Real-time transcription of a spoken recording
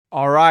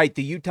All right,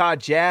 the Utah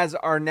Jazz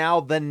are now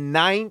the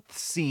ninth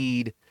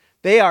seed.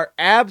 They are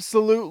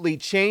absolutely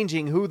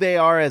changing who they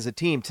are as a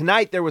team.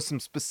 Tonight, there was some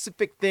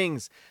specific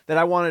things that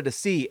I wanted to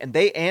see, and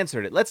they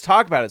answered it. Let's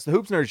talk about it. It's the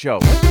Hoops Nerd Show.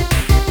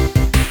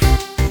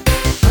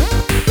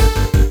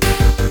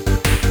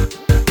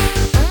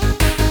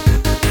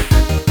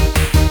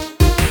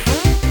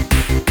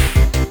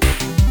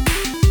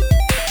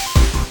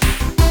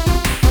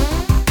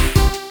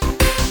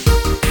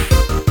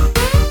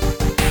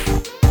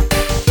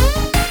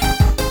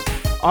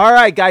 All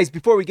right, guys,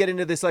 before we get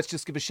into this, let's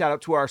just give a shout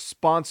out to our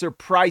sponsor,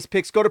 Prize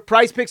Picks. Go to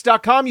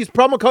prizepicks.com, use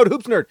promo code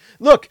HoopsNerd.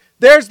 Look,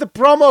 there's the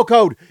promo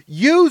code.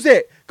 Use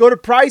it. Go to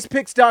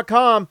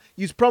prizepicks.com,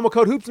 use promo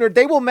code HoopsNerd.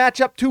 They will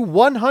match up to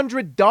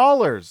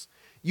 $100.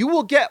 You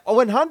will get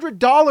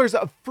 $100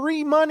 of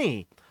free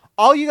money.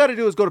 All you got to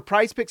do is go to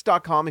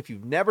prizepicks.com if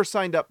you've never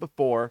signed up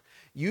before,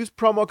 use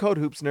promo code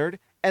HoopsNerd,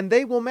 and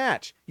they will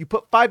match. You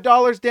put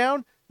 $5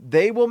 down,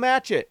 they will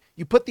match it.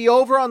 You put the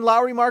over on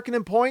Lowry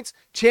Markkanen points,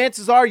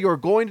 chances are you're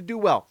going to do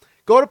well.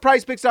 Go to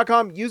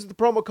prizepicks.com, use the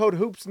promo code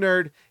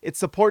HoopsNerd. It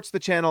supports the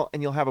channel,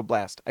 and you'll have a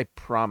blast. I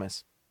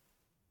promise.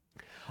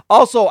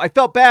 Also, I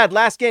felt bad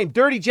last game.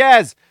 Dirty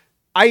Jazz,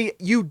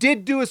 you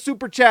did do a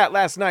super chat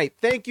last night.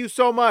 Thank you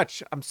so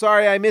much. I'm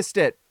sorry I missed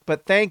it,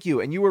 but thank you.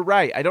 And you were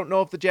right. I don't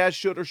know if the Jazz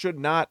should or should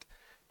not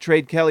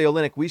trade Kelly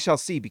Olynyk. We shall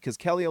see, because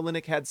Kelly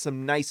Olynyk had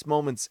some nice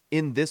moments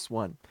in this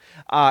one.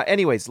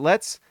 Anyways,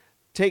 let's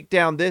take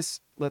down this.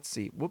 Let's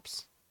see.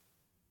 Whoops.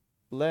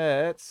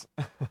 Let's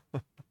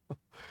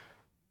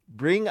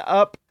bring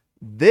up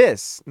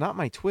this. Not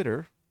my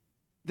Twitter.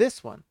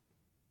 This one.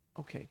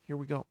 Okay, here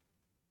we go.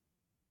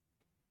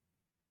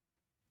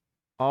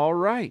 All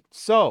right.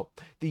 So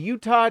the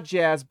Utah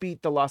Jazz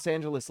beat the Los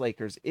Angeles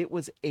Lakers. It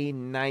was a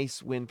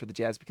nice win for the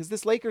Jazz because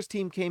this Lakers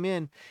team came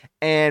in,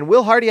 and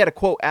Will Hardy had a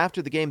quote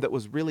after the game that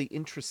was really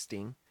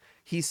interesting.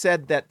 He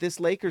said that this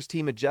Lakers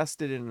team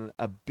adjusted in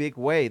a big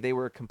way. They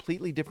were a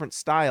completely different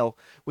style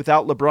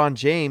without LeBron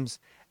James,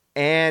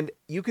 and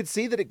you could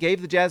see that it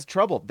gave the Jazz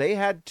trouble. They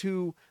had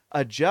to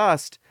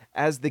adjust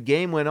as the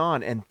game went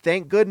on, and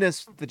thank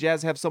goodness the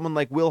Jazz have someone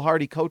like Will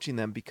Hardy coaching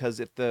them, because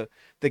if the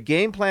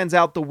game plan's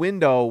out the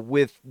window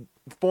with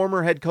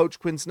former head coach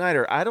Quinn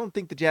Snyder, I don't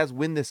think the Jazz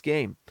win this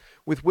game.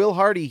 With Will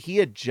Hardy,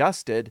 he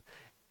adjusted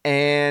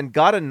and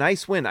got a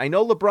nice win. I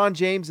know LeBron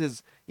James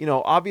is,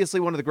 obviously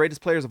one of the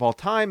greatest players of all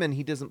time, and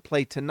he doesn't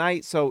play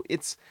tonight, so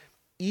it's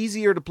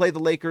easier to play the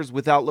Lakers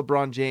without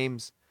LeBron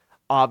James,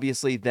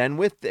 obviously, than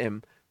with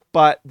him.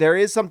 But there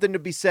is something to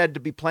be said to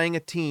be playing a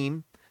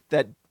team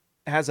that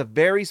has a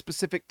very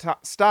specific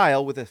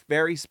style with a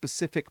very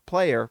specific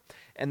player,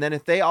 and then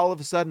if they all of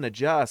a sudden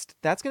adjust,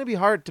 that's going to be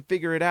hard to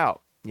figure it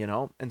out.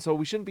 And so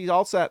we shouldn't be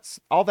all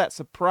that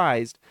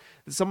surprised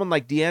that someone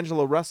like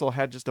D'Angelo Russell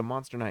had just a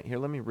monster night. Here,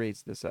 let me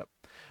raise this up.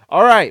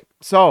 All right,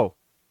 so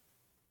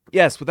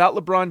yes, without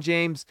LeBron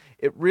James,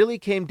 it really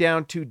came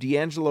down to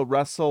D'Angelo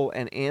Russell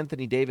and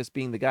Anthony Davis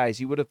being the guys.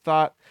 You would have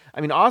thought,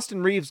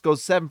 Austin Reeves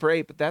goes 7 for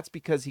 8, but that's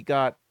because he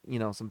got,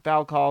 some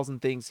foul calls and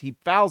things. He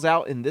fouls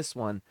out in this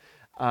one,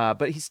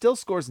 but he still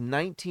scores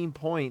 19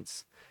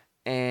 points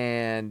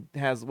and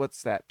has,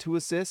 2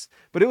 assists?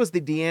 But it was the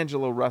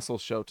D'Angelo Russell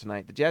show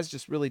tonight. The Jazz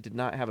just really did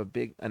not have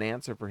an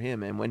answer for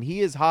him. And when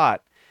he is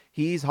hot,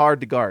 he's hard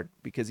to guard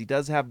because he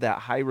does have that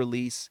high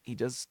release. He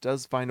just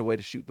does find a way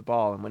to shoot the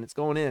ball. And when it's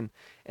going in,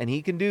 and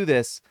he can do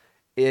this,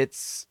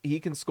 he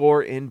can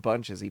score in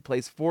bunches. He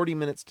plays 40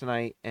 minutes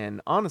tonight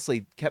and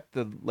honestly kept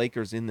the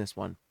Lakers in this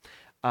one,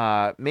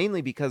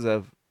 mainly because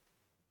of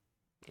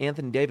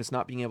Anthony Davis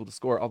not being able to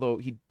score, although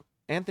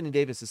Anthony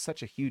Davis is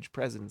such a huge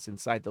presence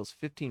inside. Those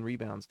 15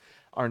 rebounds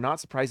are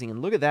not surprising.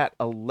 And look at that,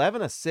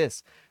 11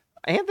 assists.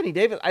 Anthony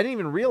Davis, I didn't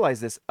even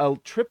realize this, a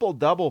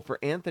triple-double for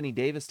Anthony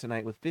Davis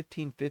tonight with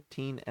 15,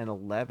 15, and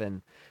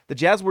 11. The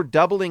Jazz were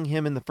doubling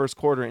him in the first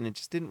quarter, and it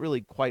just didn't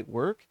really quite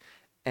work.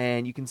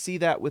 And you can see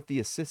that with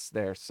the assists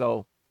there.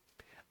 So,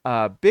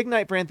 big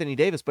night for Anthony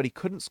Davis, but he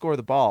couldn't score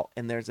the ball.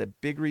 And there's a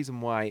big reason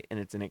why, and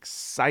it's an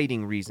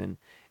exciting reason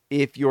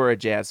if you're a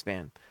Jazz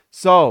fan.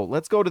 So,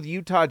 let's go to the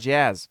Utah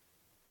Jazz.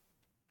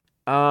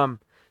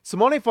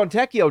 Simone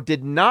Fontecchio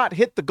did not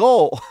hit the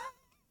goal.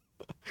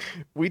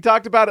 We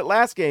talked about it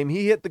last game.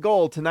 He hit the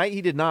goal. Tonight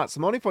he did not.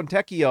 Simone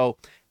Fontecchio,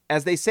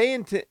 as they say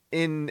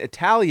in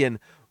Italian,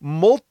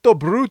 molto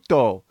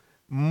brutto,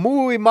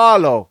 muy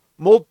malo,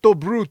 molto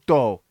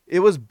brutto.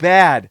 It was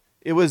bad.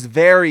 It was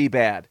very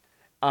bad.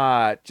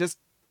 Didn't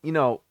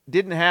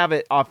have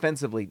it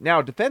offensively.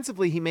 Now,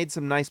 defensively, he made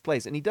some nice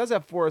plays, and he does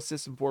have 4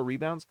 assists and 4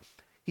 rebounds.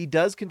 He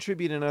does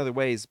contribute in other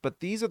ways, but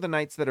these are the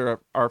nights that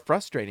are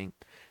frustrating.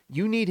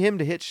 You need him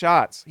to hit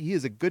shots. He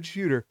is a good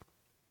shooter.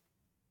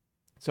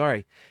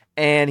 Sorry.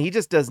 And he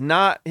just does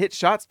not hit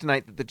shots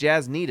tonight that the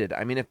Jazz needed.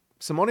 If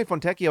Simone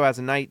Fontecchio has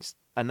a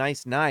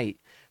nice night,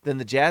 then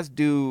the Jazz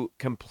do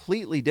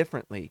completely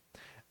differently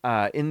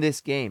in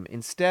this game.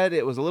 Instead,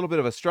 it was a little bit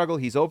of a struggle.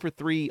 He's 0 for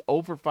 3,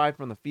 0 for 5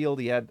 from the field.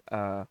 He had,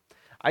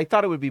 I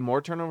thought it would be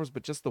more turnovers,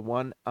 but just the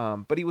one.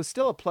 But he was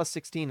still a plus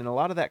 16, and a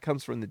lot of that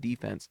comes from the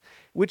defense,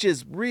 which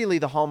is really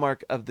the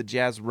hallmark of the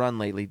Jazz run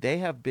lately. They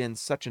have been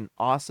such an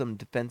awesome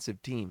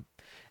defensive team.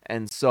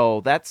 And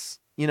so that's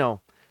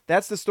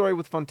the story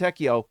with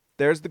Fontecchio.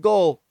 There's the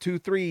goal, 2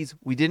 threes.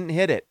 We didn't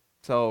hit it.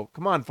 So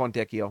come on,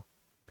 Fontecchio.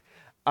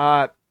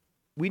 Uh,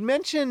 we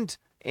mentioned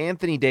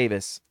Anthony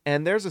Davis,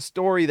 and there's a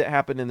story that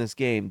happened in this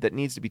game that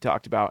needs to be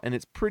talked about, and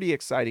it's pretty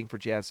exciting for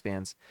Jazz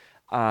fans.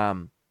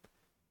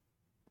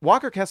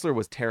 Walker Kessler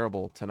was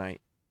terrible tonight,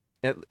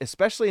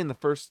 especially in the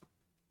first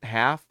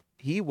half.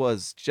 He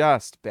was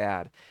just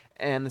bad.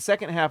 And the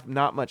second half,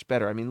 not much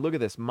better. I mean, look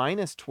at this,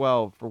 minus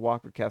 12 for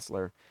Walker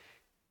Kessler.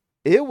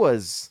 It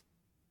was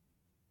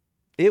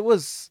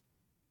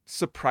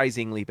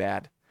surprisingly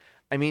bad.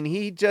 I mean,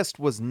 he just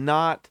was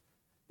not.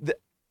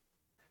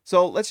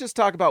 So let's just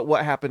talk about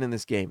what happened in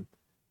this game.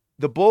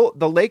 The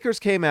Lakers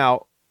came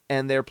out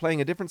and they're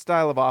playing a different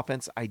style of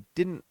offense.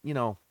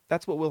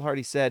 That's what Will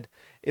Hardy said.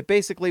 It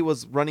basically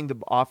was running the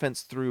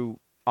offense through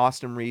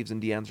Austin Reeves and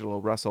D'Angelo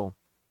Russell,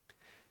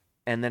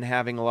 and then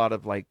having a lot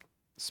of like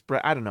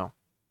spread. I don't know.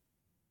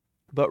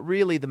 But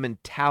really, the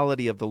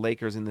mentality of the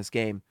Lakers in this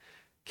game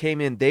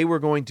came in. They were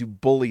going to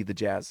bully the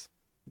Jazz.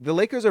 The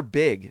Lakers are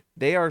big.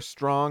 They are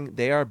strong.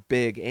 They are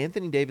big.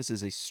 Anthony Davis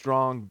is a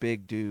strong,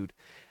 big dude.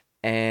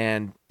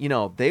 And,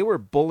 they were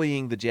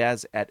bullying the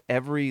Jazz at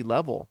every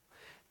level.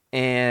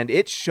 And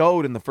it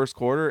showed in the first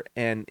quarter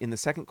and in the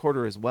second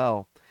quarter as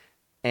well.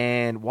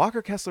 And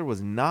Walker Kessler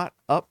was not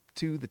up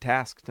to the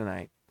task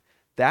tonight.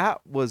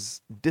 That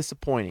was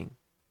disappointing.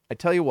 I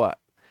tell you what.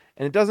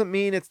 And it doesn't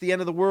mean it's the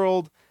end of the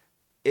world.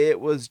 It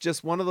was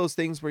just one of those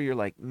things where you're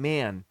like,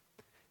 man,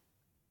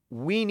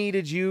 we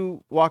needed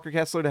you, Walker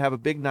Kessler, to have a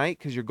big night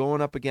because you're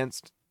going up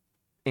against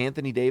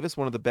Anthony Davis,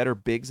 one of the better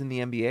bigs in the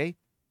NBA.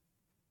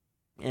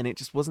 And it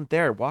just wasn't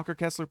there. Walker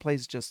Kessler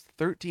plays just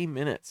 13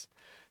 minutes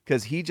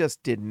because he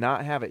just did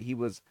not have it.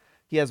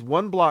 He has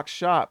one block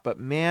shot, but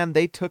man,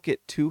 they took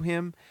it to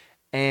him,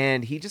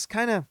 and he just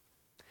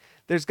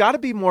there's got to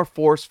be more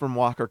force from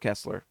Walker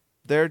Kessler.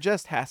 There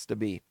just has to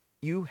be.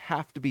 You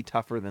have to be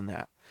tougher than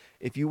that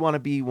if you want to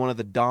be one of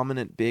the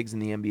dominant bigs in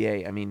the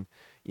NBA. I mean,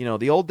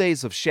 the old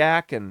days of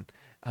Shaq and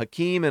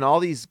Hakeem and all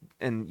these,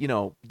 and,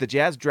 the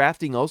Jazz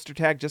drafting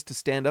Ostertag just to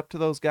stand up to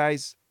those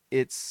guys,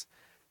 it's,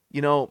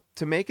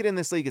 to make it in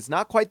this league, it's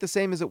not quite the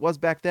same as it was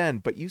back then,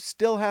 but you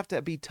still have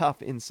to be tough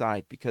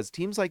inside because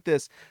teams like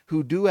this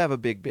who do have a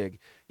big,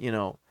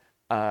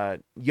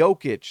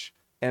 Jokic,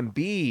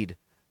 Embiid,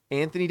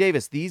 Anthony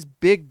Davis, these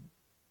big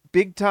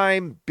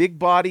time, big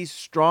bodies,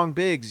 strong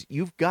bigs,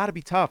 you've got to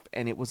be tough.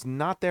 And it was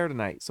not there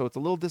tonight. So it's a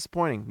little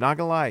disappointing. Not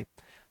going to lie.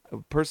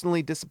 I'm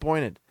personally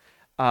disappointed.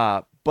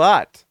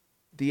 But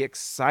the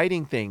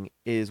exciting thing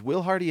is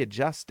Will Hardy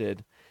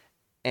adjusted.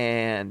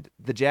 And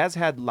the Jazz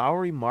had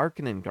Lauri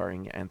Markkanen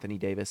guarding Anthony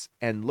Davis.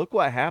 And look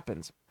what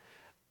happens.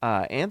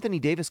 Anthony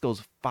Davis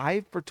goes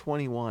 5 for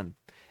 21.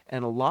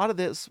 And a lot of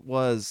this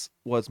was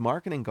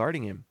Markkanen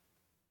guarding him.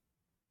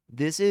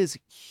 This is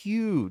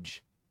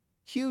huge,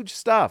 huge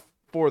stuff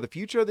for the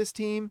future of this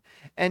team.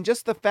 And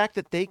just the fact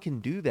that they can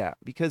do that.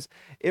 Because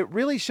it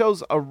really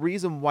shows a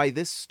reason why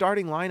this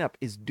starting lineup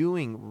is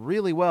doing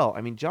really well.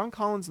 I mean, John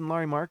Collins and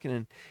Lauri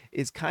Markkanen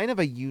is kind of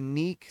a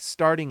unique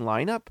starting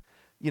lineup.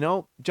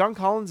 John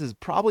Collins is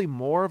probably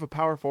more of a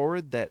power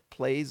forward that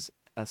plays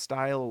a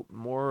style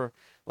more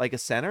like a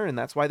center, and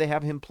that's why they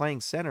have him playing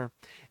center.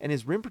 And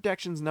his rim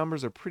protections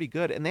numbers are pretty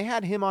good, and they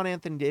had him on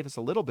Anthony Davis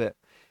a little bit.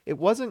 It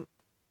wasn't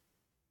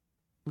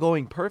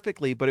going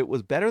perfectly, but it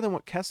was better than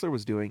what Kessler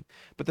was doing.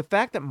 But the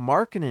fact that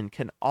Markkanen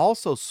can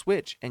also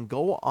switch and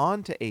go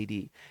on to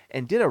AD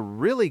and did a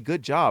really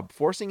good job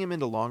forcing him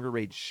into longer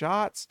range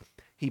shots.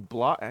 He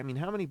blocked. I mean,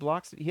 how many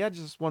blocks? He had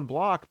just one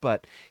block,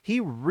 but he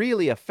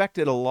really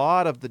affected a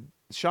lot of the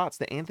shots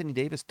that Anthony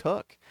Davis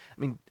took. I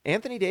mean,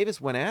 Anthony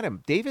Davis went at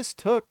him. Davis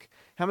took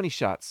how many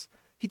shots?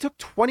 He took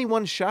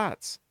 21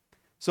 shots.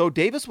 So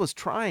Davis was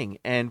trying,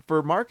 and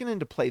for Markkanen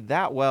to play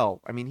that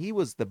well, I mean, he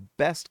was the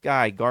best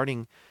guy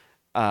guarding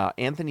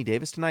Anthony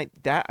Davis tonight.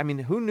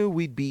 Who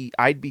knew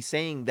I'd be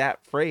saying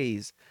that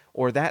phrase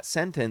or that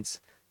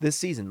sentence this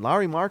season?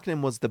 Lauri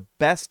Markkanen was the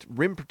best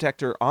rim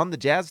protector on the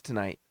Jazz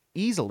tonight,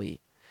 easily.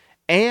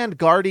 And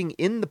guarding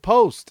in the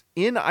post,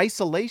 in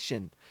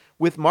isolation.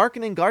 With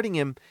Markkanen guarding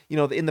him,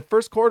 in the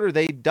first quarter,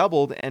 they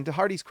doubled, and to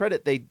Hardy's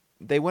credit,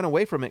 they went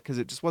away from it because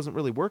it just wasn't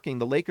really working.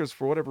 The Lakers,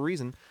 for whatever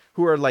reason,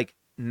 who are like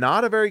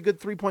not a very good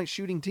three-point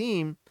shooting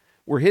team,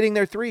 were hitting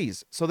their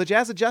threes. So the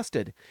Jazz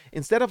adjusted.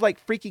 Instead of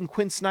like freaking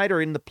Quinn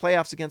Snyder in the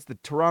playoffs against the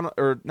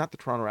not the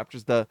Toronto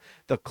Raptors,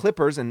 the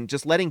Clippers, and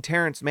just letting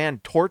Terrence Mann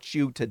torch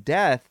you to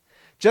death,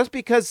 just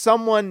because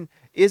someone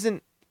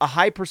isn't a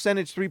high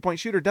percentage three-point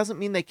shooter doesn't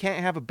mean they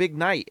can't have a big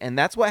night. And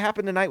that's what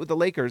happened tonight with the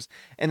Lakers.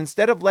 And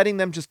instead of letting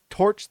them just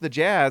torch the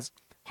Jazz,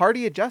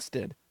 Hardy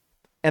adjusted.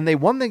 And they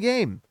won the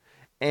game.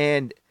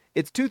 And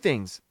it's two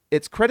things.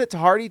 It's credit to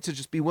Hardy to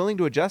just be willing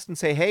to adjust and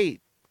say,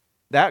 hey,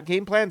 that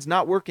game plan's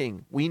not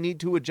working. We need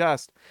to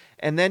adjust.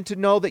 And then to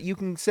know that you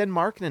can send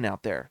Markkanen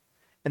out there.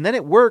 And then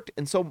it worked.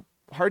 And so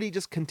Hardy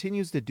just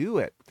continues to do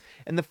it.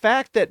 And the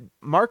fact that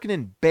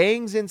Markkanen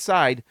bangs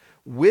inside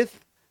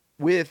with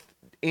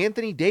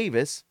Anthony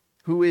Davis,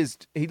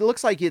 he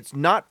looks like it's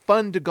not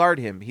fun to guard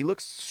him. He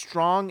looks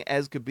strong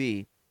as could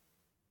be.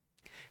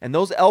 And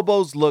those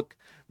elbows look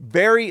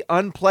very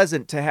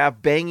unpleasant to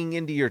have banging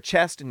into your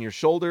chest and your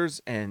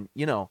shoulders. And,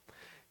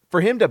 for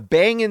him to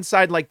bang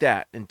inside like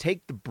that and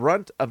take the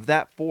brunt of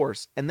that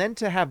force, and then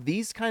to have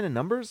these kind of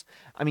numbers,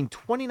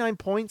 29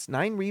 points,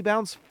 9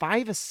 rebounds,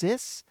 5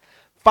 assists.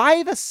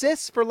 5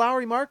 assists for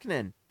Lauri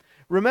Markkanen.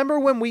 Remember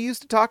when we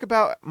used to talk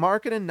about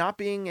Markkanen not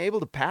being able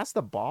to pass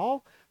the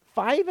ball?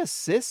 5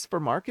 assists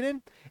for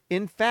Markkanen?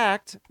 In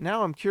fact,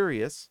 now I'm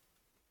curious.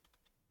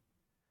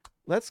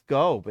 Let's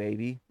go,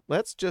 baby.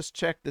 Let's just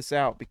check this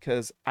out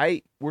because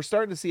we're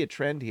starting to see a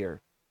trend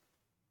here.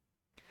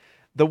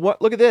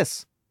 Look at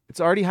this. It's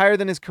already higher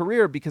than his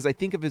career because I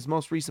think of his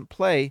most recent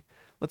play.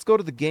 Let's go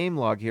to the game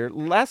log here.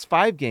 Last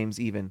 5 games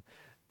even.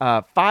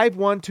 5,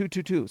 1, 2,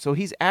 2, 2. So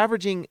he's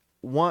averaging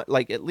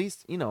at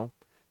least,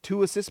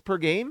 2 assists per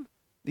game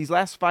these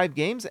last 5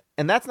 games,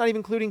 and that's not even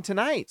including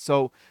tonight.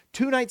 So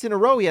 2 nights in a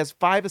row he has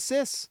 5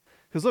 assists.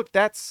 Because look,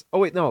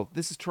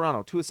 this is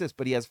Toronto, 2 assists,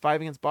 but he has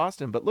 5 against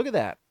Boston. But look at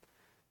that.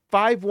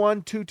 5,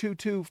 1, 2, 2,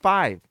 2,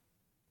 5.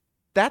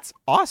 That's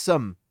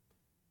awesome.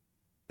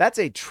 That's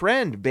a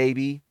trend,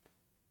 baby.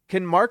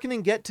 Can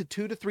Markkanen get to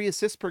 2 to 3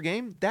 assists per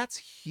game? That's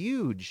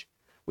huge.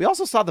 We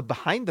also saw the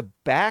behind the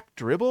back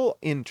dribble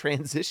in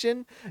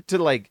transition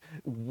to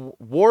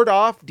ward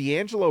off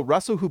D'Angelo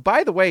Russell, who,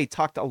 by the way,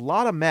 talked a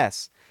lot of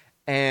mess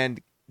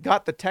and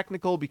got the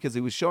technical because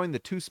he was showing the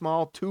too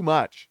small too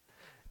much.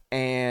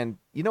 And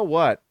you know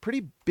what?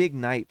 Pretty big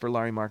night for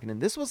Lauri Markkanen.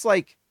 This was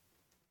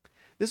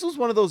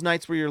one of those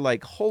nights where you're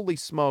like, holy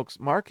smokes,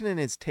 Markkanen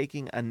is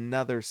taking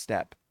another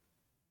step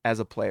as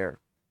a player.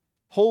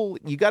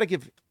 You got to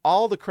give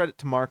all the credit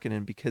to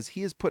Markkanen because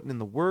he is putting in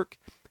the work.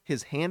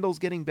 His handle's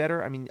getting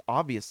better.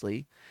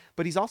 Obviously,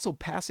 but he's also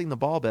passing the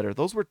ball better.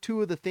 Those were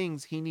 2 of the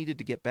things he needed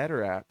to get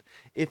better at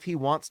if he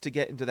wants to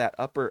get into that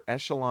upper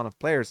echelon of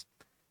players.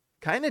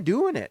 Kind of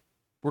doing it.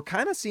 We're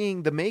kind of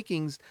seeing the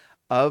makings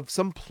of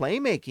some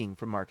playmaking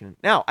from Markkanen.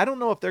 Now, I don't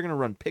know if they're going to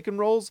run pick and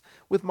rolls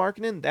with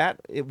Markkanen. That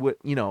it would,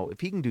 if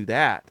he can do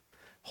that,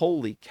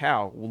 holy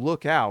cow,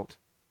 look out.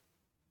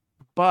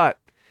 But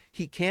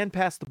he can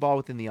pass the ball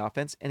within the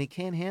offense, and he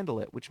can handle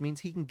it, which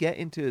means he can get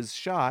into his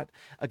shot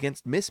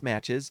against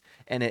mismatches,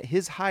 and at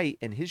his height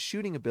and his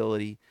shooting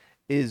ability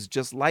is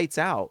just lights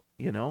out,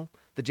 The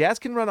Jazz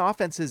can run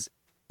offenses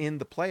in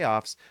the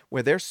playoffs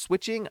where they're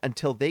switching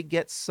until they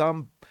get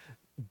some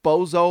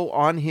bozo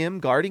on him,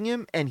 guarding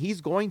him, and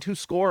he's going to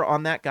score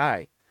on that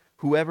guy,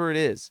 whoever it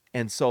is.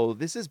 And so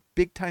this is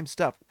big-time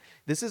stuff.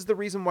 This is the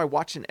reason why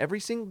watching every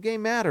single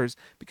game matters,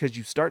 because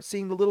you start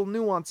seeing the little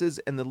nuances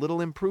and the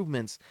little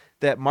improvements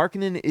that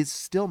Markkanen is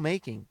still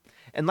making.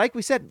 And like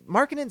we said,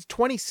 Markkanen's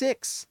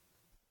 26.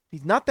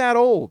 He's not that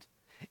old.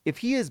 If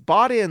he is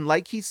bought in,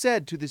 like he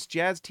said, to this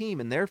Jazz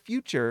team and their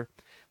future,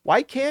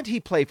 why can't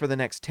he play for the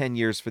next 10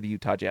 years for the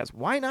Utah Jazz?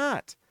 Why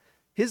not?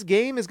 His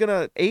game is going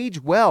to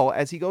age well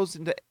as he goes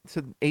into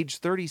age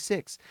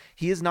 36.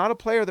 He is not a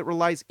player that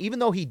relies, even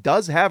though he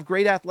does have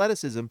great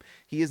athleticism,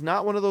 he is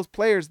not one of those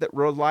players that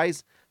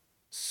relies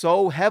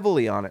so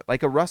heavily on it.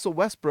 Like a Russell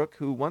Westbrook,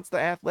 who once the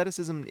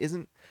athleticism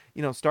isn't,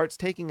 starts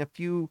taking a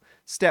few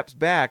steps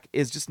back,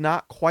 is just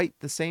not quite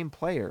the same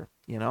player,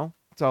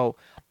 So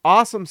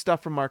awesome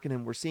stuff from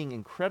Markkanen. We're seeing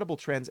incredible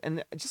trends.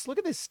 And just look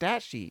at this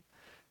stat sheet.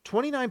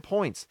 29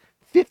 points,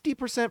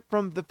 50%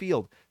 from the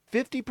field,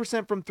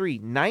 50% from 3,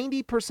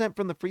 90%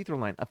 from the free throw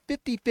line, a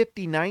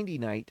 50-50-90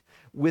 night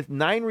with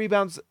 9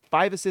 rebounds,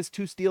 5 assists,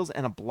 2 steals,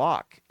 and a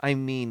block.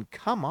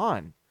 Come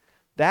on.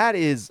 That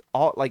is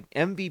all like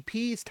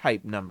MVPs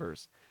type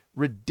numbers.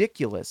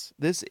 Ridiculous.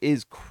 This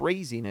is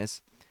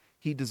craziness.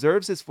 He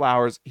deserves his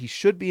flowers. He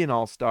should be an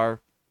all-star.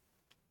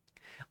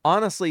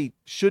 Honestly,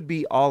 should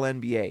be all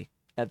NBA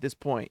at this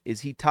point.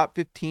 Is he top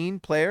 15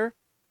 player?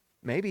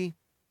 Maybe.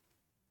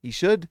 He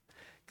should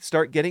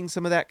start getting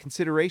some of that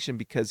consideration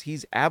because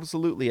he's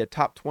absolutely a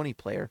top 20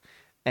 player.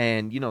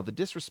 And, the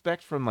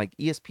disrespect from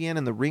ESPN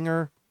and The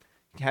Ringer,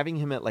 having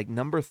him at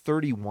number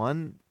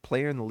 31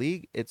 player in the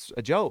league, it's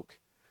a joke.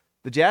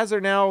 The Jazz are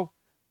now,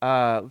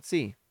 let's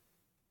see.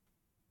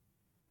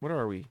 What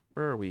are we?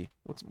 Where are we?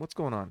 What's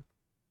going on?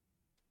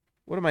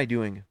 What am I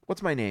doing?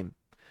 What's my name?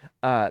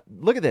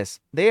 Look at this.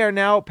 They are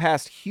now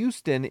past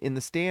Houston in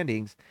the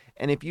standings.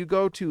 And if you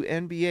go to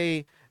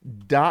NBA.com,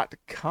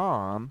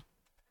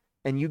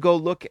 and you go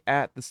look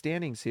at the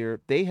standings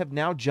here, they have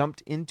now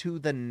jumped into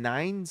the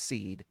 9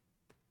 seed.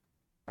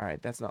 All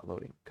right, that's not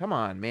loading. Come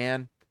on,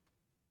 man.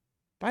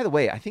 By the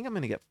way, I think I'm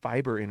going to get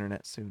fiber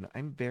internet soon.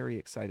 I'm very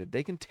excited.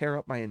 They can tear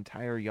up my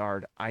entire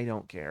yard. I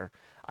don't care.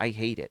 I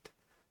hate it.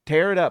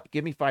 Tear it up.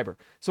 Give me fiber.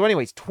 So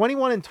anyways,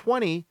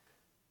 21-20,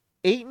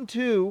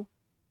 8-2.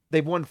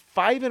 They've won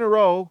 5 in a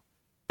row.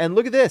 And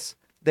look at this.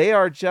 They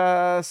are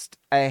just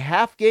a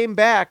half game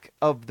back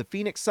of the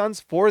Phoenix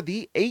Suns for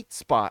the 8th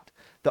spot.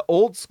 The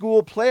old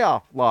school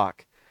playoff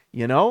lock,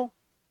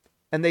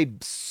 And they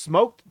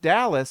smoked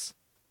Dallas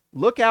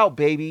Look out,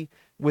 baby.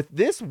 With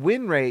this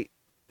win rate,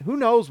 who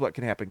knows what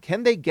can happen?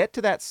 Can they get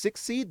to that 6th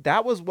seed?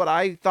 That was what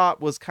I thought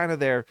was kind of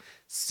their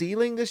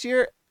ceiling this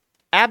year.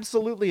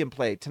 Absolutely in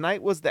play.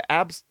 Tonight was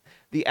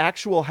the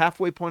actual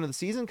halfway point of the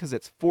season because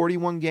it's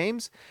 41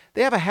 games.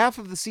 They have a half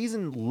of the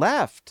season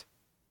left.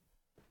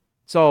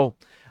 So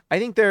I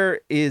think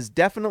there is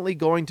definitely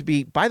going to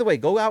be, by the way,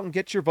 go out and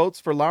get your votes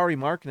for Lauri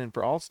Markkanen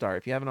for All-Star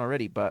if you haven't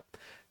already, but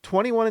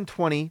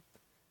 21-20.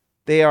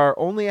 They are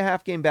only a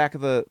half game back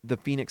of the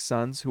Phoenix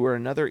Suns, who are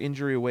another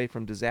injury away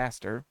from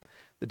disaster.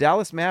 The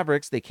Dallas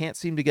Mavericks, they can't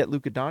seem to get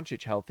Luka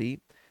Doncic healthy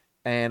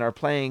and are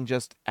playing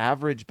just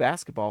average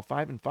basketball,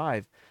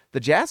 5-5. The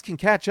Jazz can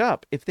catch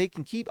up if they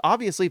can keep,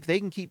 obviously, if they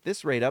can keep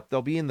this rate up,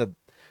 they'll be in the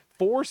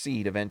 4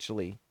 seed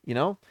eventually. You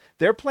know,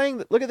 they're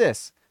playing, look at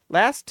this.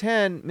 Last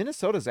 10,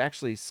 Minnesota's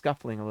actually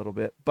scuffling a little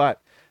bit,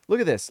 but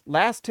look at this.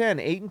 Last 10,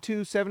 8-2,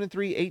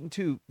 7-3,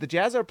 8-2. The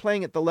Jazz are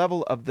playing at the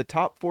level of the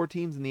top 4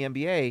 teams in the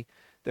NBA.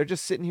 They're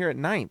just sitting here at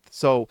 9th.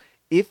 So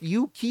if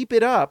you keep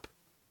it up,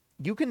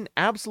 you can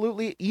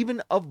absolutely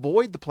even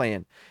avoid the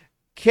play-in.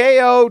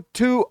 KO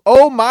to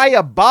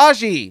Omaya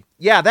Baji.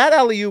 Yeah, that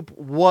alley-oop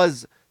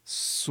was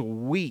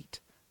sweet.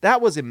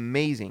 That was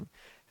amazing.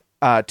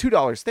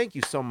 $2. Thank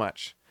you so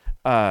much.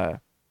 I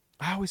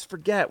always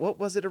forget. What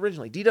was it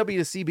originally? DW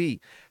to CB.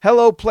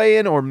 Hello,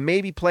 play-in or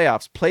maybe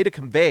playoffs. Play to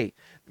convey.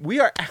 We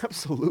are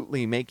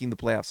absolutely making the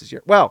playoffs this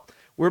year. Well,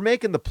 we're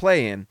making the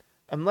play-in.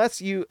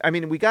 Unless you, I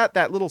mean, we got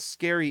that little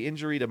scary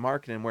injury to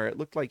Markkanen where it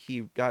looked like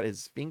he got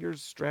his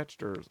fingers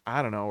stretched or,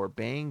 I don't know, or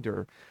banged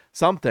or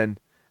something.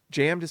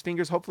 Jammed his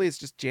fingers. Hopefully it's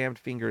just jammed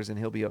fingers and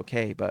he'll be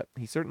okay. But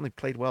he certainly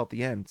played well at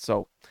the end.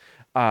 So,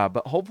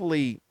 but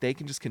hopefully they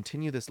can just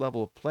continue this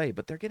level of play.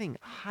 But they're getting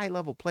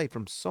high-level play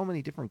from so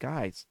many different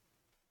guys.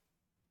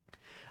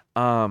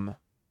 I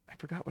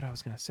forgot what I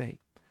was going to say.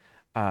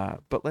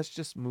 But let's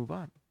just move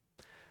on.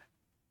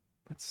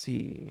 Let's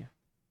see.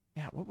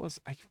 Yeah,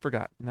 I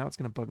forgot. Now it's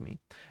going to bug me.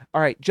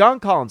 All right,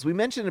 John Collins. We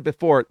mentioned it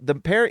before.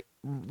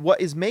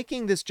 What is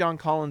making this John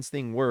Collins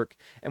thing work,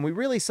 and we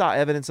really saw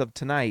evidence of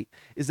tonight,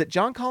 is that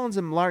John Collins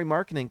and Lauri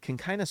Markkanen can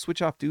kind of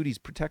switch off duties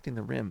protecting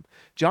the rim.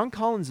 John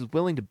Collins is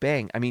willing to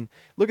bang. I mean,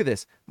 look at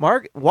this.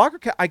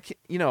 Walker,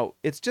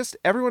 it's just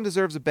everyone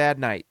deserves a bad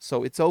night,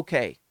 so it's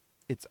okay.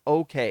 It's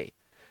okay.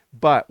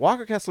 But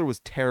Walker Kessler was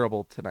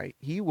terrible tonight.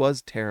 He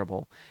was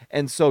terrible.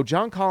 And so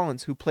John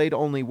Collins, who played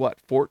only,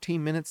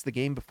 14 minutes the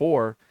game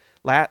before,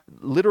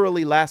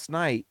 literally last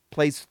night,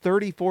 plays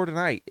 34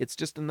 tonight. It's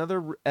just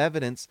another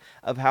evidence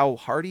of how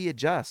hard he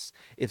adjusts.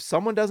 If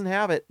someone doesn't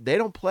have it, they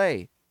don't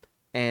play.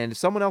 And if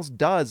someone else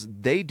does,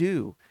 they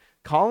do.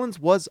 Collins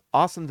was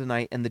awesome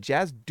tonight, and the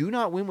Jazz do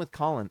not win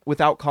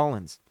without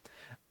Collins.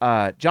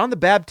 John the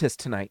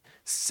Baptist tonight,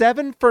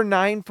 7 for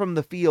 9 from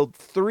the field,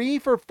 3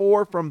 for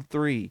 4 from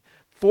 3.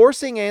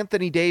 Forcing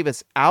Anthony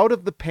Davis out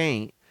of the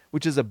paint,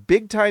 which is a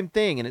big-time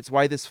thing, and it's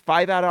why this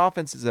 5-out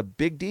offense is a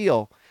big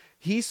deal.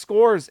 He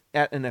scores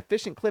at an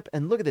efficient clip,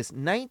 and look at this,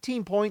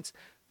 19 points,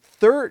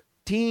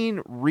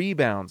 13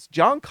 rebounds.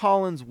 John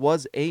Collins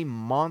was a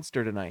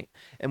monster tonight,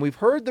 and we've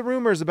heard the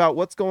rumors about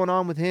what's going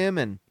on with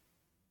him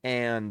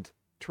and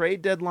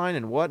trade deadline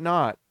and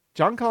whatnot.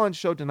 John Collins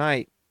showed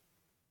tonight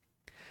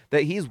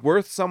that he's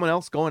worth someone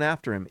else going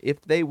after him if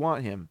they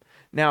want him.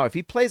 Now, if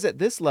he plays at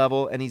this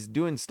level and he's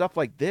doing stuff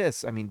like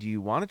this, I mean, do you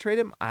want to trade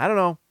him? I don't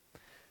know.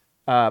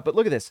 But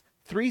look at this.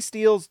 3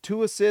 steals,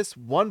 2 assists,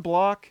 1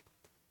 block,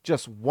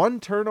 just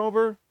 1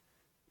 turnover.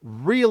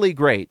 Really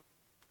great.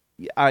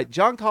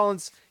 John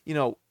Collins,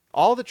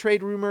 all the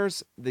trade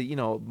rumors,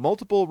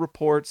 multiple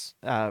reports,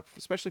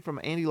 especially from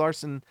Andy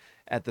Larson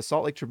at the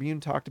Salt Lake Tribune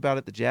talked about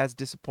it. The Jazz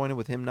disappointed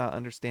with him not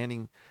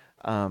understanding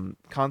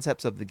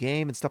concepts of the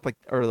game and stuff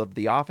or of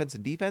the offense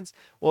and defense.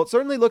 Well, it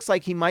certainly looks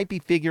like he might be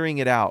figuring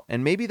it out.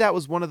 And maybe that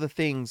was one of the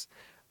things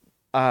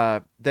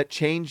that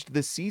changed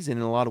this season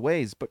in a lot of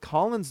ways. But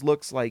Collins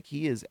looks like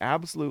he is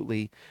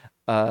absolutely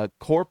a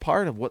core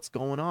part of what's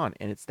going on.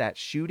 And it's that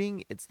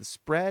shooting. It's the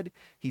spread.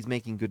 He's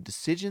making good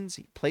decisions.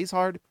 He plays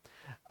hard.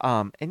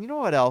 And you know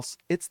what else?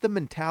 It's the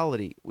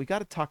mentality. We got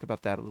to talk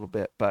about that a little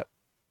bit. But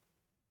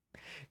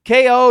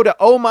KO to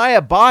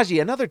Omaya Baji,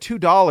 another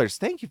 $2.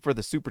 Thank you for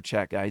the super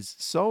chat, guys.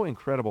 So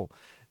incredible.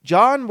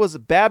 John was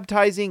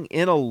baptizing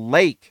in a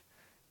lake.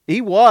 He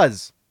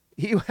was.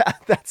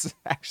 That's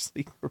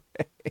actually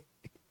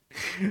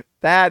great.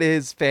 That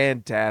is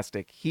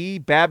fantastic. He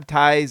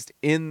baptized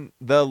in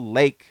the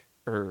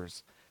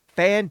Lakers.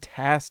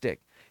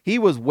 Fantastic. He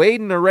was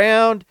wading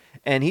around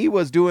and he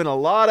was doing a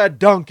lot of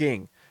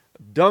dunking.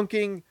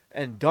 Dunking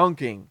and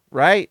dunking,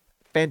 right?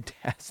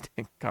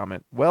 Fantastic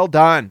comment. Well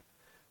done.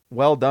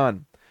 Well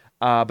done.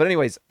 But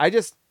anyways,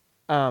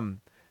 there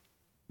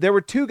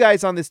were 2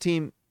 guys on this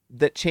team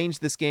that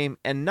changed this game,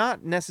 and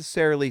not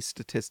necessarily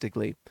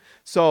statistically.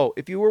 So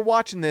if you were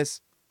watching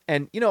this,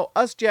 and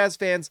us Jazz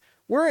fans,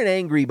 we're an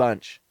angry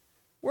bunch.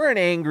 We're an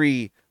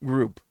angry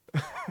group.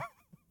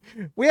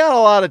 We had a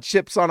lot of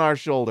chips on our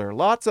shoulder.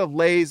 Lots of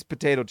Lay's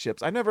potato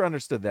chips. I never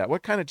understood that.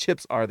 What kind of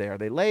chips are they? Are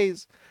they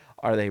Lay's?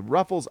 Are they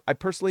Ruffles? I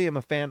personally am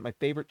a fan. My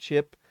favorite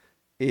chip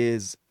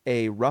is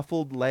a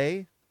ruffled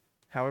Lay.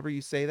 however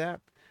you say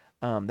that.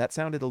 That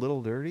sounded a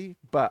little dirty,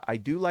 but I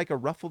do like a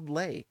ruffled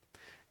lay,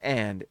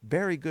 and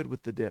very good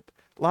with the dip.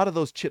 A lot of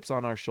those chips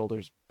on our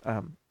shoulders.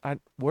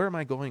 Where am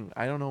I going?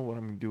 I don't know what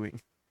I'm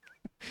doing.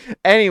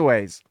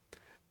 Anyways,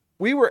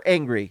 we were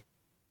angry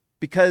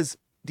because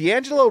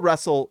D'Angelo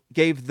Russell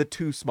gave the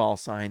too small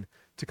sign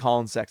to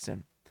Colin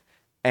Sexton.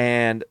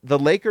 And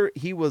the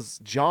he was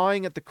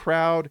jawing at the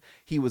crowd.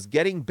 He was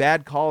getting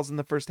bad calls in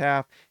the first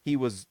half. He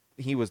was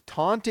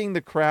taunting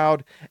the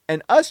crowd.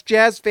 And us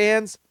Jazz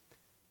fans,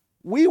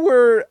 we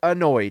were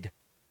annoyed.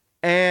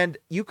 And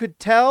you could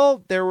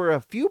tell there were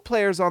a few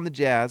players on the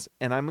Jazz,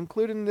 and I'm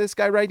including this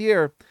guy right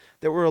here,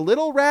 that were a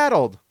little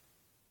rattled.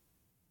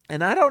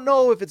 And I don't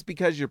know if it's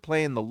because you're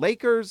playing the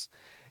Lakers.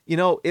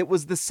 It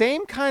was the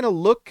same kind of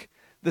look,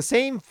 the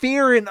same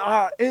fear in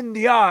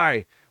the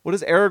eye. What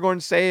does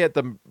Aragorn say at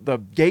the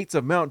gates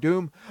of Mount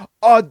Doom?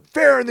 A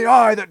fear in the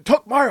eye that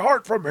took my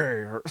heart from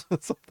me.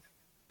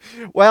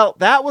 Well,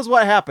 that was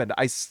what happened.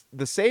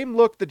 The same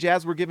look the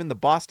Jazz were giving the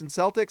Boston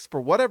Celtics.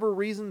 For whatever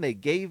reason, they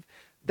gave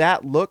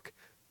that look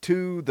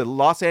to the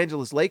Los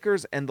Angeles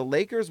Lakers, and the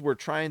Lakers were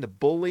trying to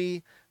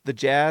bully the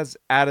Jazz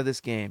out of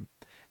this game.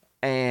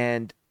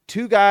 And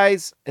two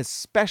guys,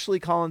 especially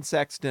Colin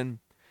Sexton,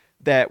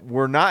 that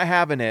were not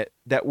having it,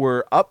 that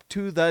were up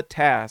to the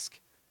task,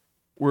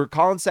 were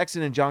Colin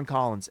Sexton and John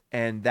Collins.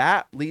 And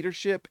that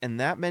leadership and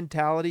that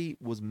mentality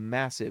was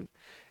massive.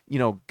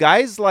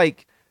 Guys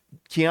like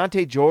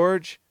Keontae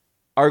George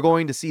are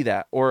going to see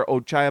that, or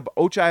Ochai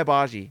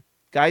Agbaji,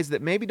 guys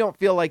that maybe don't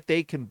feel like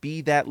they can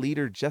be that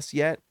leader just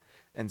yet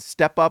and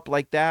step up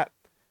like that.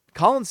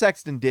 Colin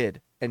Sexton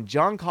did, and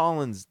John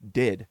Collins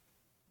did.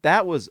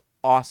 That was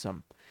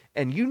awesome.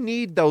 And you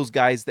need those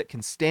guys that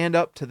can stand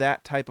up to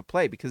that type of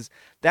play, because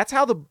that's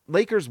how the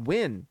Lakers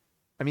win.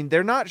 I mean,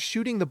 they're not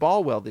shooting the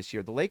ball well this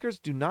year. The Lakers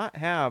do not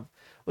have,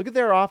 look at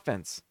their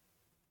offense.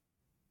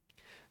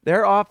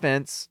 Their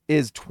offense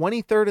is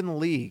 23rd in the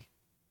league.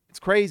 It's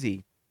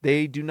crazy.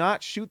 They do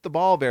not shoot the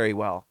ball very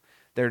well.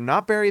 They're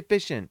not very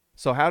efficient.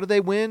 So how do they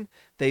win?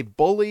 They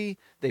bully,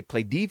 they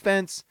play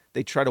defense,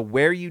 they try to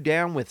wear you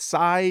down with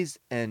size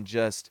and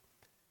just,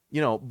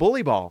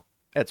 bully ball.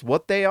 That's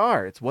what they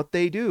are. It's what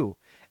they do.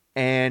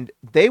 And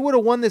they would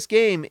have won this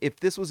game if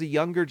this was a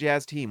younger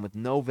Jazz team with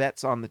no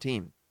vets on the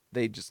team.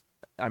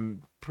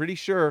 I'm pretty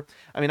sure.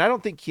 I mean, I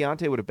don't think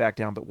Keontae would have backed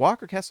down, but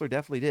Walker Kessler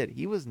definitely did.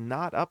 He was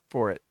not up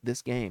for it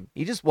this game.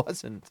 He just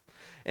wasn't.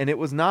 And it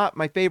was not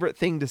my favorite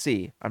thing to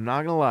see. I'm not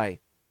going to lie.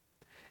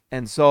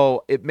 And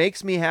so it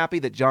makes me happy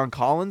that John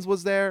Collins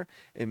was there.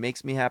 It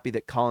makes me happy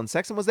that Colin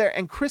Sexton was there.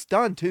 And Chris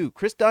Dunn, too.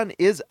 Chris Dunn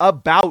is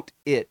about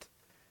it.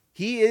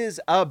 He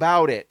is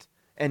about it.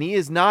 And he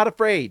is not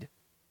afraid.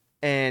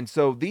 And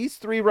so these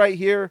three right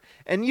here,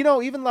 and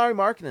even Larry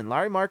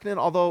Markkinen,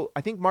 although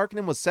I think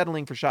Markkinen was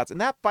settling for shots,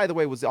 and that, by the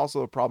way, was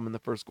also a problem in the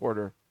first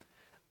quarter.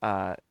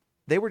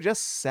 They were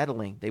just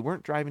settling. They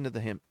weren't driving to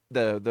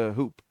the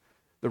hoop,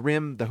 the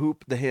rim, the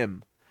hoop, the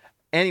him.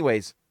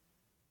 Anyways,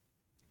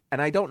 and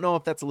I don't know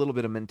if that's a little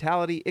bit of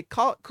mentality. It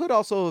could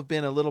also have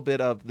been a little bit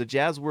of the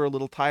Jazz were a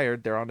little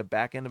tired. They're on the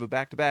back end of a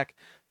back-to-back,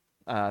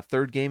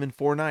 third game in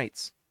 4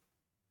 nights.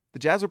 The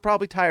Jazz were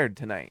probably tired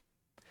tonight.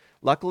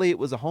 Luckily, it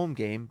was a home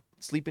game,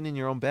 sleeping in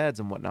your own beds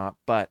and whatnot.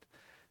 But,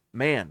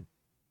 man,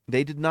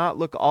 they did not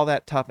look all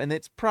that tough. And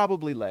it's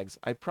probably legs.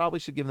 I probably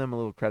should give them a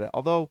little credit.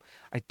 Although,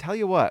 I tell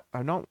you what,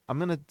 I'm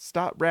going to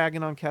stop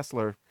ragging on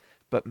Kessler.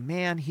 But,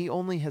 man, he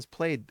only has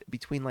played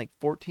between like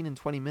 14 and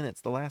 20 minutes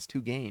the last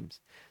 2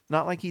 games. It's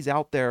not like he's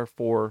out there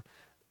for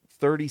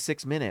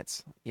 36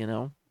 minutes,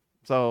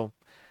 So,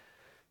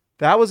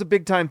 that was a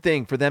big-time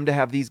thing for them to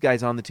have these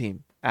guys on the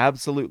team.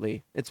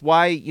 Absolutely. It's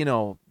why,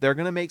 they're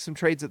going to make some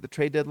trades at the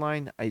trade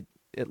deadline.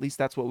 At least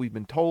that's what we've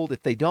been told.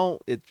 If they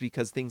don't, it's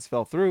because things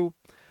fell through.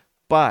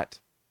 But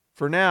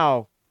for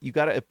now, you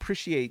got to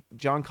appreciate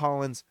John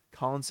Collins,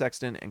 Colin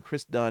Sexton, and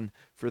Chris Dunn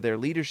for their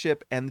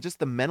leadership and just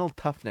the mental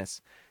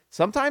toughness.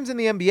 Sometimes in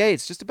the NBA,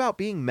 it's just about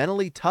being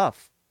mentally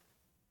tough.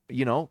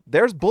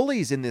 There's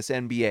bullies in this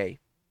NBA,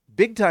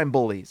 big-time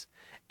bullies,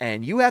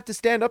 and you have to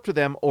stand up to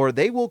them or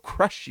they will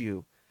crush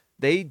you.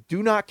 They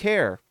do not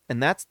care.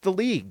 And that's the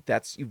league.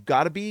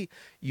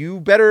 You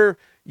better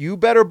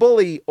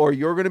bully or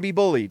you're going to be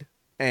bullied.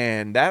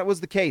 And that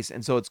was the case.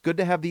 And so it's good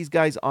to have these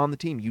guys on the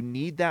team. You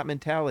need that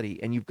mentality,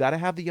 and you've got to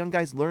have the young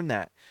guys learn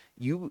that.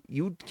 You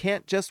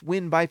can't just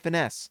win by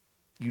finesse.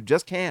 You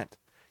just can't.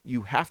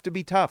 You have to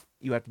be tough.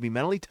 You have to be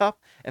mentally tough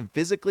and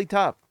physically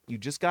tough. You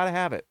just got to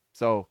have it.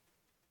 So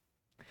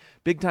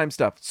big time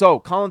stuff. So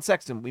Colin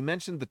Sexton, we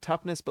mentioned the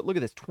toughness, but look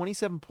at this,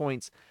 27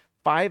 points,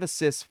 5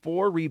 assists,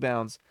 4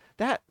 rebounds.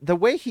 The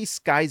way he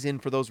skies in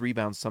for those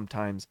rebounds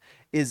sometimes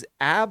is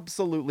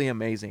absolutely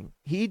amazing.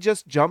 He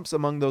just jumps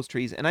among those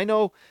trees. And I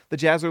know the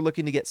Jazz are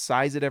looking to get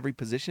size at every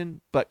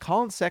position, but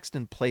Colin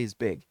Sexton plays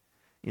big.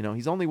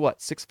 He's only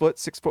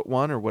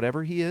 6'1" or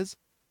whatever he is.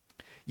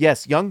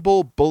 Yes, Young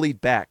Bull bullied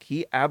back.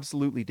 He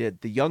absolutely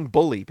did. The young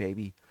bully,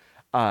 baby.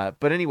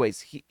 But anyways,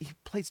 he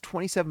plays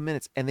 27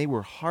 minutes, and they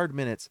were hard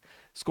minutes.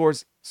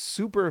 Scores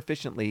super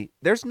efficiently.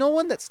 There's no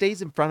one that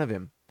stays in front of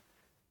him.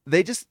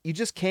 You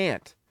just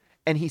can't.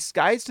 And he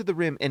skies to the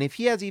rim, and if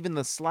he has even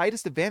the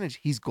slightest advantage,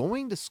 he's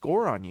going to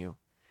score on you.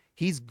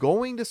 He's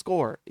going to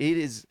score.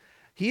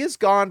 He has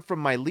gone from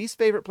my least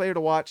favorite player to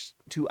watch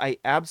to I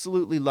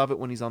absolutely love it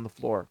when he's on the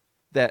floor.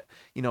 That,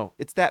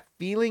 it's that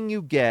feeling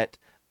you get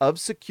of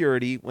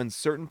security when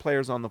certain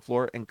players on the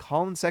floor, and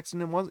Colin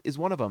Sexton is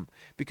one of them,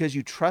 because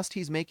you trust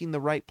he's making the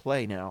right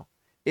play now.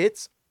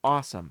 It's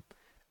awesome.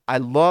 I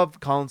love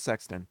Colin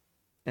Sexton.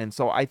 And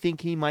so I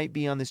think he might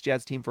be on this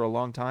Jazz team for a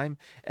long time,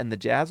 and the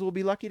Jazz will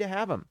be lucky to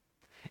have him.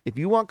 If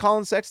you want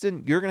Colin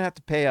Sexton, you're going to have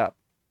to pay up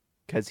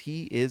because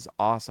he is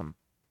awesome.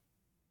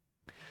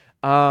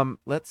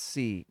 Let's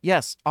see.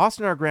 Yes,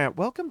 Austin R. Grant,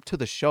 welcome to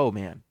the show,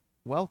 man.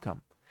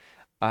 Welcome.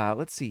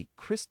 Let's see.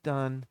 Chris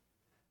Dunn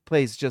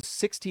plays just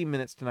 16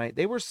 minutes tonight.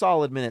 They were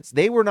solid minutes.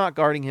 They were not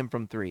guarding him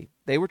from three.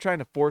 They were trying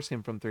to force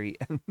him from three.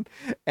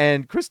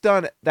 And Chris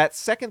Dunn, that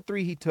second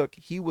three he took,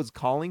 he was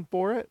calling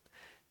for it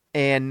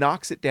and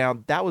knocks it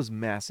down. That was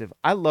massive.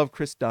 I love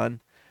Chris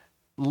Dunn.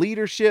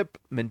 Leadership,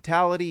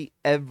 mentality,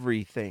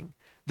 everything.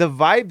 The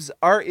vibes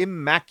are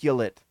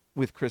immaculate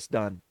with Chris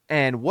Dunn.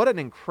 And what an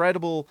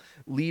incredible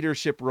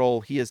leadership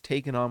role he has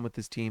taken on with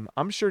this team.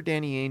 I'm sure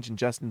Danny Ainge and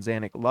Justin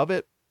Zanuck love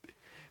it,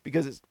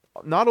 because it's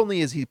not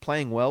only is he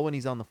playing well when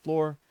he's on the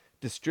floor,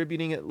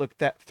 distributing it. Look,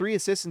 that 3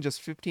 assists in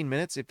just 15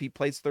 minutes. If he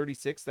plays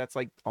 36, that's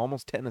like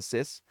almost 10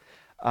 assists.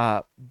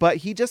 But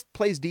he just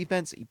plays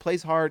defense. He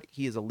plays hard.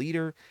 He is a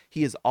leader.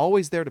 He is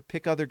always there to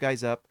pick other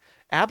guys up.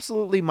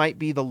 Absolutely might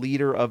be the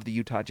leader of the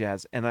Utah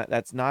Jazz. And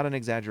that's not an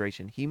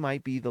exaggeration. He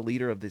might be the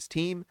leader of this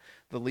team,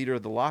 the leader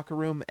of the locker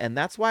room. And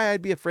that's why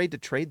I'd be afraid to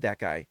trade that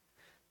guy.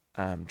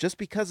 Just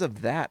because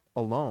of that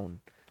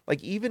alone.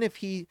 Like, even if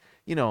he,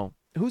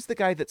 who's the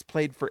guy that's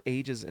played for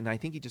ages, and I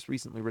think he just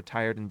recently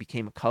retired and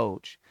became a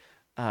coach?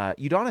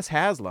 Udonis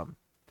Haslem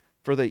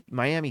for the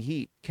Miami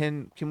Heat.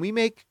 Can we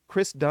make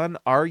Chris Dunn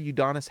our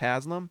Udonis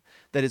Haslem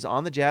that is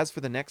on the Jazz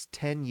for the next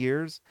 10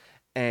 years,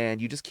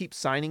 and you just keep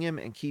signing him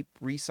and keep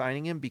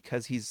re-signing him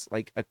because he's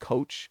like a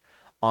coach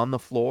on the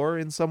floor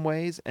in some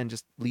ways, and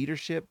just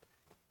leadership,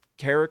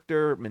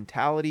 character,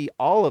 mentality,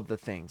 all of the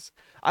things.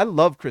 I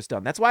love Chris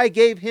Dunn. That's why I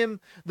gave him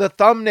the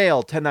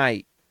thumbnail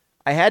tonight.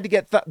 I had to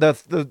get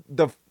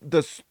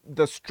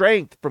the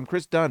strength from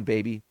Chris Dunn,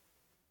 baby.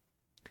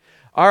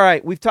 All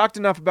right, we've talked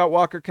enough about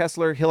Walker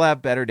Kessler. He'll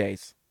have better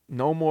days.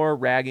 No more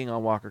ragging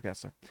on Walker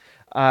Kessler.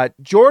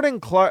 Jordan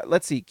Clark,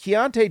 let's see,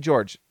 Keontae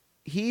George.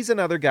 He's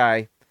another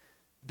guy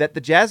that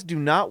the Jazz do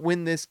not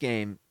win this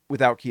game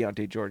without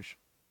Keontae George.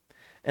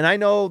 And I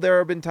know there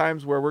have been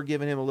times where we're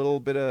giving him a little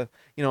bit of,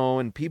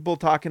 and people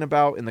talking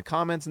about in the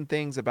comments and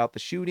things about the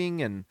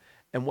shooting and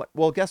what.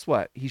 Well, guess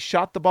what? He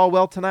shot the ball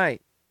well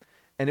tonight,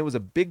 and it was a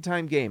big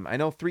time game. I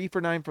know 3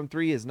 for 9 from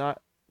 3 is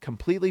not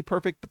completely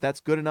perfect, but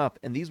that's good enough.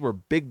 And these were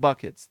big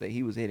buckets that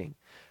he was hitting.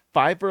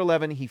 5 for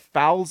 11. He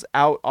fouls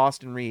out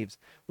Austin Reeves.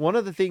 One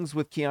of the things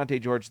with Keontae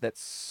George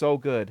that's so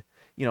good,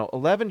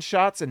 11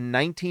 shots and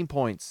 19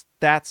 points.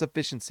 That's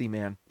efficiency,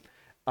 man.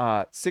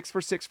 6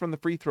 for 6 from the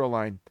free throw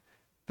line.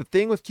 The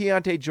thing with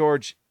Keontae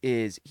George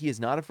is he is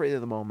not afraid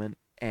of the moment,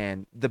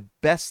 and the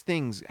best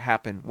things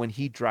happen when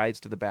he drives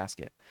to the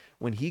basket.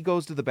 When he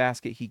goes to the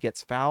basket, he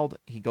gets fouled.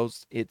 He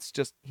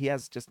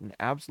has just an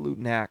absolute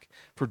knack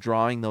for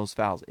drawing those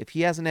fouls. If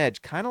he has an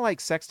edge, kind of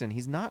like Sexton,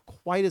 he's not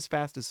quite as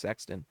fast as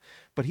Sexton,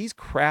 but he's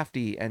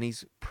crafty and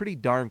he's pretty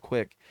darn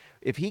quick.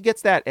 If he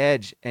gets that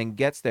edge and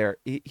gets there,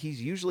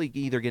 he's usually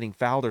either getting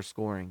fouled or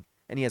scoring,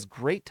 and he has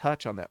great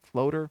touch on that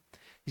floater.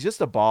 He's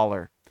just a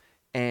baller.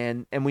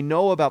 And we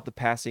know about the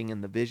passing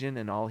and the vision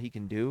and all he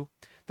can do.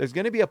 There's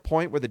going to be a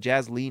point where the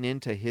Jazz lean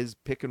into his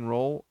pick and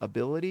roll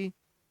ability,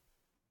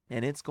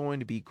 and it's going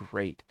to be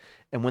great.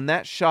 And when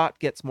that shot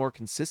gets more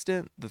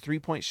consistent, the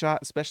 3-point shot,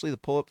 especially the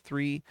pull-up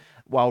 3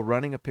 while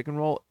running a pick and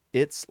roll,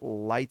 it's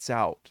lights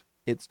out.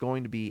 It's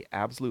going to be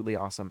absolutely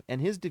awesome. And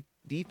his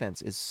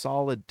defense is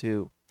solid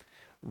too.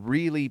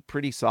 Really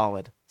pretty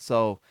solid.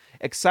 So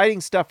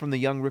exciting stuff from the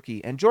young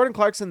rookie. And Jordan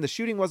Clarkson, the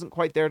shooting wasn't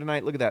quite there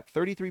tonight. Look at that.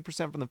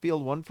 33% from the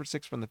field, 1 for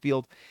 6 from the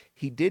field.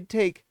 He did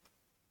take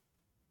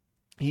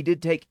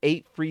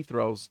 8 free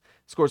throws,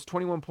 scores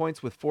 21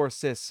 points with 4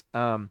 assists.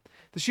 The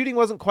shooting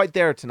wasn't quite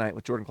there tonight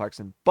with Jordan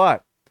Clarkson,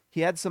 but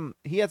he had some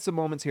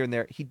moments here and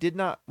there. He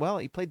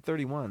played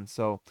 31,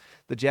 so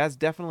the Jazz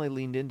definitely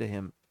leaned into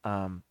him.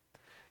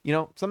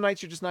 Some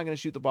nights you're just not going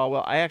to shoot the ball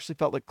well. I actually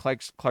felt like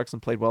Clarkson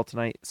played well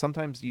tonight.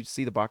 Sometimes you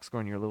see the box score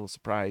and you're a little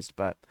surprised,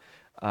 but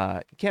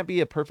you can't be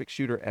a perfect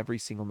shooter every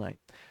single night.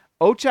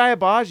 Ochai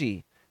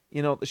Agbaji,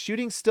 the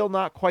shooting's still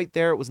not quite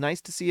there. It was nice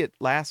to see it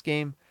last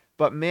game,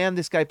 but man,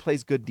 this guy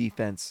plays good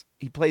defense.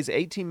 He plays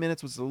 18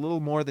 minutes, which is a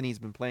little more than he's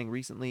been playing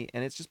recently,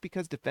 and it's just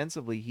because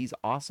defensively he's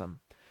awesome.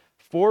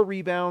 4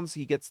 rebounds.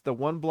 He gets the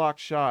 1 block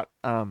shot.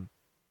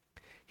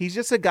 He's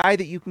just a guy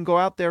that you can go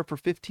out there for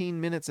 15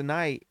 minutes a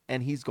night,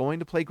 and he's going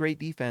to play great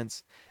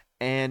defense,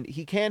 and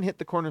he can hit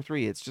the corner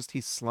 3. It's just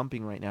he's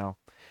slumping right now.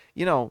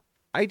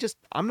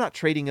 I'm not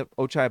trading up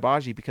Ochai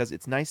Agbaji because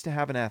it's nice to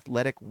have an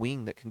athletic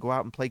wing that can go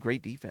out and play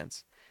great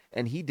defense,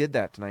 and he did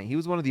that tonight. He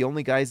was one of the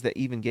only guys that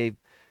even gave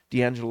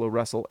D'Angelo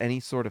Russell any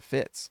sort of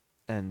fits.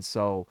 And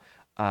so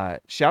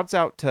shouts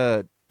out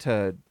to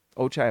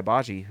Ochai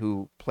Agbaji,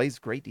 who plays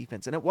great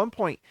defense. And at one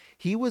point,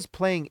 he was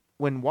playing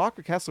when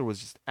Walker Kessler was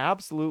just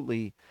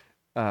absolutely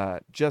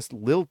just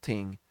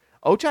lilting.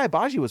 Ochai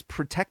Agbaji was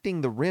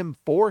protecting the rim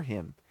for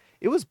him.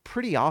 It was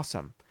pretty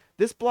awesome.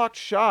 This blocked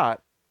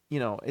shot,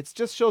 it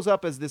just shows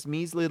up as this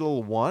measly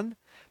little one,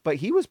 but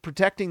he was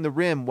protecting the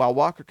rim while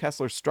Walker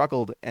Kessler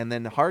struggled, and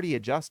then Hardy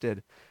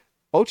adjusted.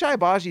 Ochai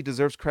Agbaji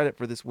deserves credit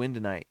for this win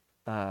tonight.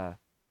 Flat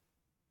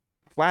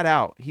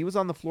out. He was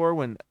on the floor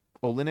when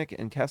Olynyk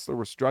and Kessler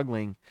were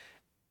struggling.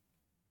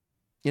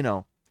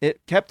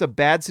 It kept a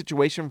bad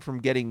situation from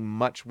getting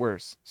much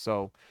worse.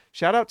 So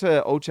shout out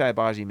to Ochai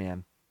Agbaji,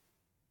 man.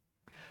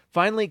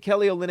 Finally,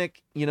 Kelly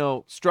Olynyk,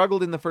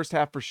 struggled in the first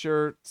half for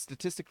sure.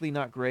 Statistically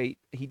not great.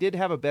 He did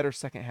have a better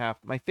second half.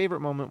 My favorite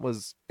moment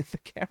was the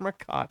camera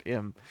caught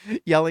him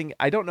yelling,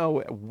 I don't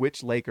know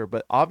which Laker,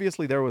 but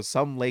obviously there was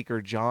some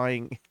Laker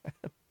jawing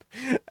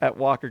at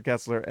Walker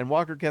Kessler. And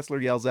Walker Kessler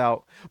yells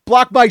out,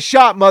 "Block my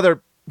shot,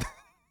 mother."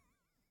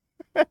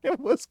 It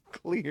was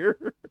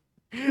clear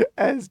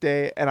as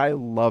day, and I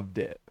loved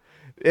it.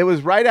 It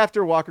was right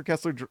after Kelly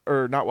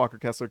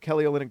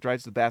Olynyk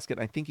drives to the basket,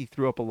 and I think he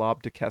threw up a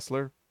lob to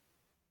Kessler.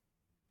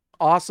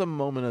 Awesome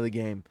moment of the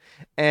game.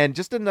 And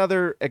just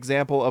another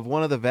example of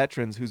one of the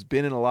veterans who's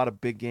been in a lot of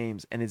big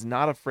games and is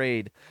not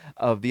afraid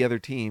of the other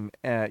team.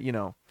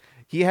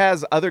 He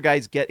has other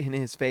guys get in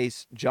his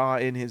face, jaw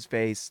in his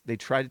face. They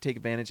try to take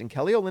advantage, and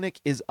Kelly Olynyk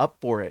is up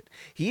for it.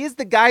 He is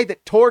the guy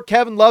that tore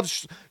Kevin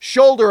Love's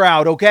shoulder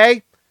out,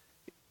 okay?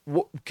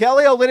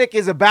 Kelly Olynyk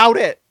is about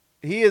it.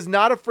 He is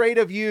not afraid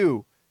of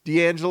you,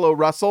 D'Angelo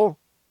Russell.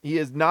 He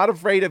is not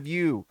afraid of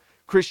you,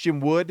 Christian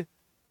Wood.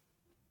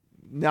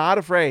 Not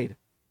afraid.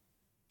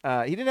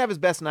 He didn't have his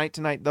best night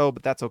tonight, though,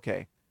 but that's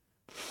okay.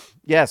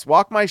 Yes,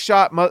 block my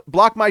shot,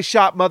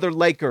 mother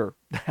Laker.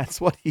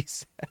 That's what he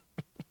said.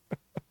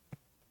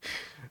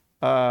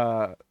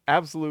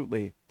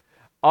 Absolutely.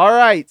 All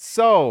right,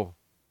 so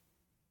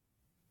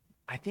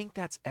I think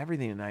that's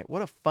everything tonight.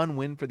 What a fun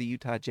win for the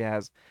Utah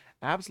Jazz.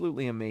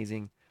 Absolutely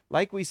amazing.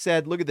 Like we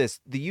said, look at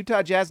this. The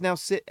Utah Jazz now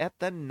sit at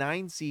the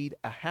 9 seed,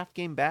 a half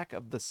game back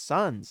of the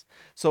Suns.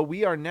 So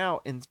we are now,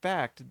 in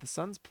fact, did the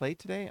Suns play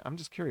today? I'm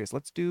just curious.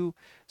 Let's do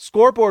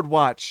scoreboard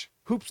watch.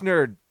 Hoops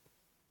Nerd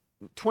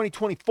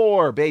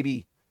 2024,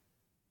 baby.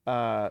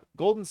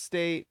 Golden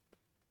State.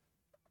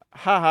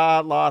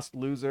 Lost,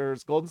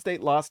 losers. Golden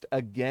State lost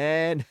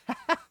again.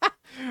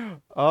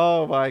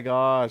 Oh my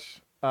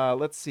gosh.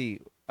 Let's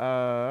see.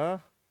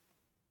 Let's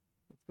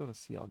go to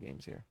see all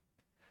games here.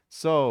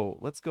 So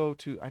let's go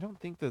to, I don't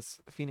think the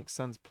Phoenix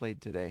Suns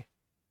played today.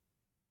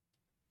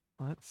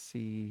 Let's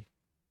see.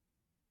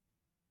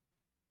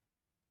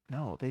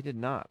 No, they did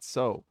not.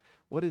 So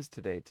what is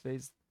today?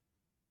 Is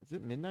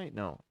it midnight?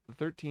 No, the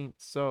 13th.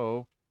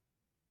 So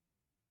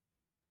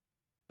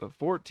the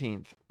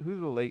 14th.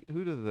 Who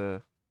do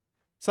the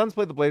Suns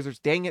play the Blazers?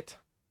 Dang it.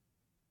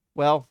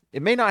 Well,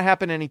 it may not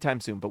happen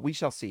anytime soon, but we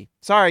shall see.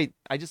 Sorry,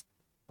 I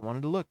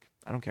wanted to look.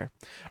 I don't care.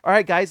 All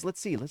right, guys,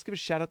 let's see. Let's give a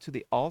shout out to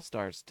the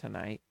All-Stars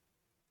tonight.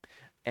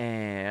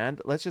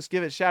 And let's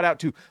give a shout out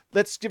to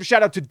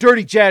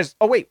Dirty Jazz.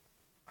 Oh, wait.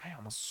 I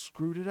almost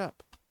screwed it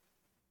up.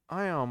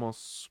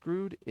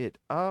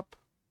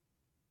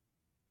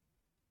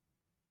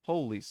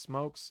 Holy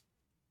smokes.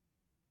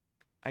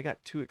 I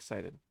got too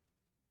excited.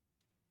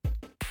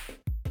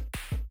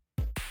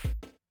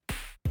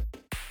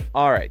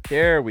 All right,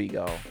 there we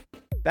go.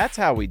 That's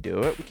how we do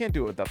it. We can't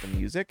do it without the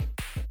music.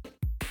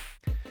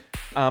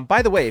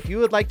 By the way, if you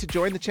would like to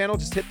join the channel,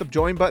 just hit the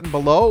join button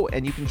below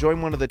and you can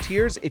join one of the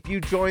tiers. If you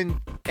join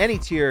any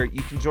tier,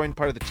 you can join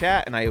part of the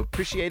chat, and I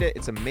appreciate it.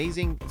 It's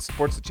amazing. It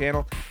supports the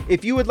channel.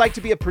 If you would like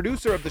to be a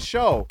producer of the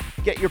show,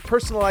 get your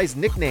personalized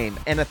nickname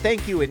and a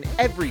thank you in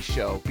every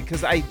show,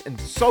 because I am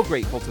so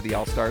grateful to the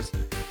All-Stars.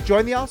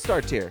 Join the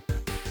All-Star tier.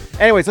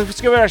 Anyways, let's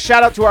just give a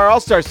shout out to our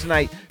All-Stars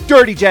tonight.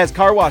 Dirty Jazz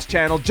Car Wash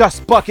Channel,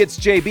 Just Buckets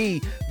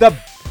JB, the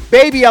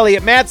Baby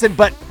Elliott Madsen,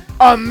 but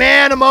a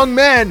man among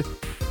men,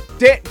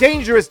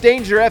 Dangerous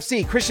Danger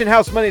FC, Christian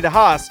House Money to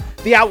Haas,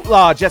 The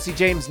Outlaw, Jesse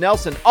James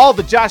Nelson, all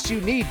the Josh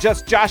you need,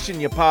 just Josh in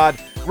your pod,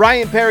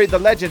 Ryan Perry, the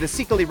legend,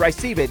 Esikali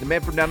Raisibe, the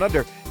man from down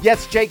under,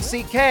 yes, Jake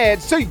C.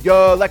 Can, see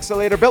ya, Lex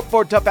Later, Built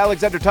Ford Tough,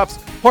 Alexander Tufts,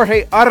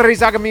 Jorge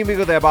Arrizaga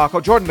Mimigo de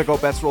Abajo, Jordan the Go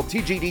Best Roll,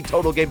 TGD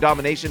Total Game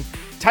Domination,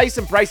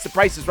 Tyson Price, The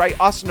Price is Right,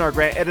 Austin R.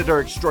 Grant, Editor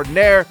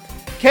Extraordinaire,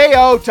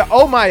 KO to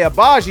Omai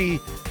Abaji,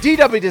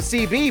 DW to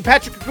CB,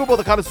 Patrick Kubo,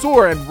 the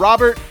Connoisseur, and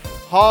Robert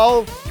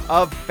Hall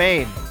of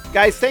Fame.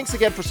 Guys, thanks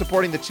again for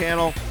supporting the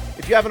channel.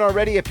 If you haven't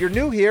already, if you're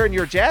new here and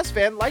you're a Jazz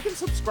fan, like and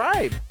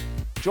subscribe.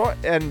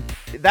 And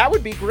that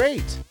would be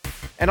great.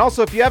 And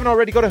also, if you haven't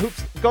already,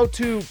 go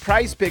to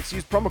Prize Picks,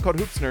 use promo code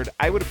HoopsNerd.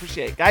 I would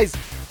appreciate it. Guys,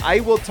 I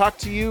will talk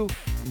to you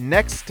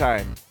next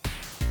time.